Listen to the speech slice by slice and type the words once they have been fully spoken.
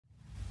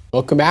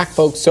Welcome back,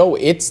 folks. So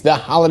it's the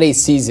holiday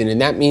season, and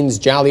that means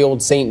jolly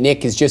old St.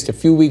 Nick is just a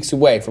few weeks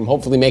away from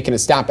hopefully making a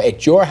stop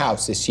at your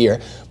house this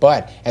year.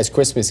 But as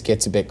Christmas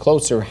gets a bit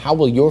closer, how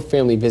will your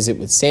family visit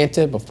with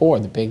Santa before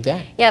the big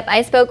day? Yep,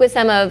 I spoke with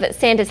some of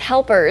Santa's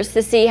helpers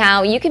to see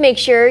how you can make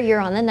sure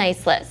you're on the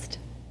nice list.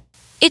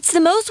 It's the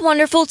most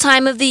wonderful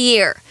time of the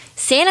year.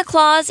 Santa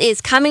Claus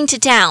is coming to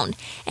town,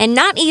 and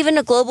not even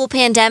a global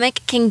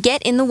pandemic can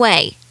get in the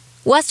way.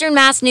 Western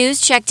Mass News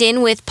checked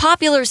in with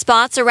popular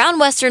spots around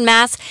Western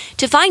Mass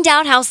to find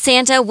out how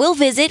Santa will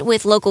visit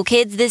with local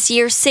kids this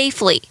year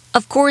safely.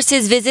 Of course,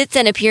 his visits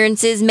and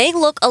appearances may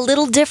look a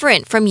little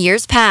different from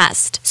years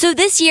past. So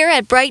this year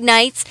at Bright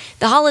Nights,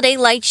 the holiday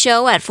light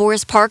show at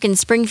Forest Park in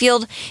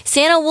Springfield,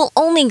 Santa will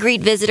only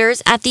greet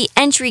visitors at the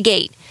entry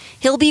gate.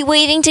 He'll be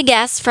waving to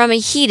guests from a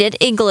heated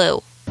igloo.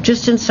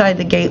 Just inside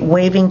the gate,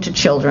 waving to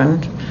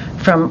children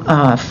from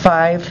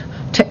 5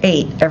 to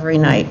 8 every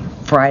night.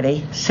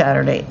 Friday,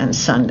 Saturday, and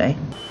Sunday.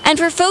 And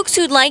for folks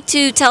who'd like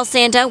to tell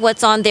Santa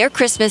what's on their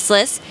Christmas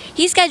list,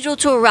 he's scheduled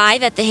to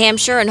arrive at the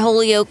Hampshire and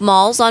Holyoke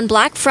malls on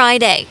Black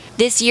Friday.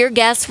 This year,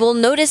 guests will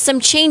notice some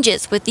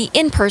changes with the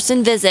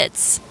in-person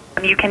visits.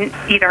 You can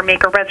either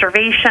make a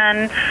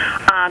reservation.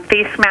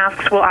 Face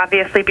masks will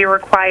obviously be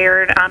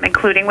required,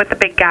 including with the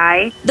big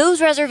guy. Those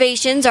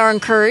reservations are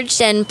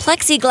encouraged, and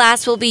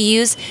plexiglass will be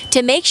used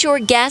to make sure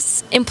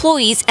guests,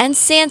 employees, and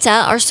Santa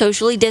are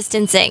socially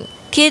distancing.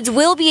 Kids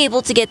will be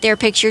able to get their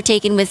picture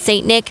taken with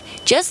St. Nick,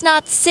 just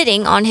not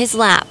sitting on his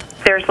lap.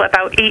 There's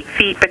about 8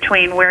 feet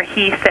between where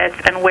he sits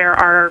and where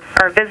our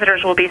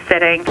visitors will be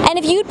sitting. And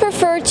if you'd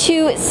prefer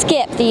to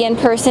skip the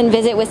in-person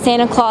visit with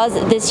Santa Claus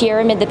this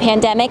year amid the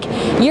pandemic,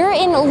 you're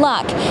in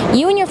luck.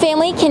 You and your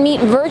family can meet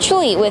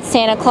virtually with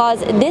Santa Claus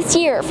this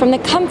year from the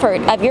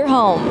comfort of your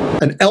home.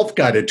 An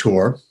elf-guided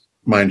tour,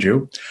 mind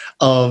you,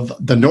 of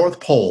the North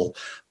Pole,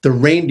 the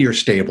reindeer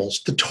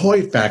stables, the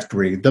toy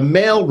factory, the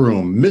mail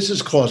room.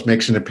 Mrs. Claus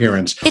makes an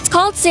appearance. It's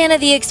called Santa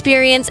the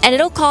Experience, and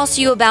it'll cost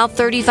you about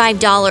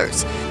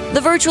 $35.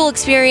 The virtual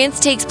experience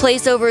takes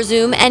place over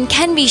Zoom and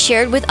can be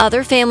shared with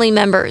other family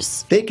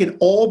members. They can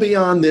all be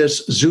on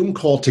this Zoom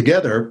call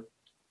together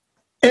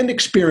and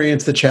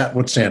experience the chat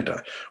with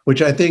Santa,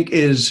 which I think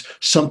is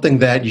something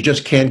that you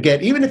just can't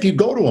get, even if you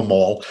go to a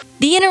mall.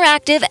 The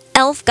interactive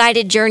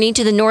elf-guided journey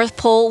to the North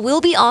Pole will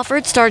be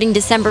offered starting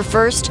December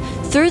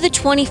 1st through the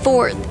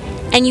 24th,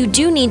 and you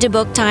do need to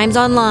book times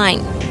online.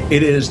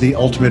 It is the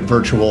ultimate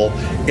virtual,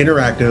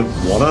 interactive,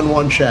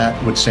 one-on-one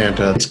chat with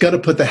Santa. It's going to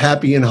put the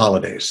happy in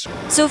holidays.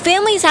 So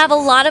families have a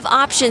lot of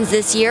options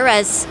this year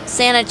as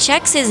Santa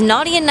checks his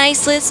naughty and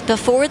nice list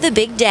before the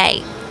big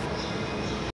day.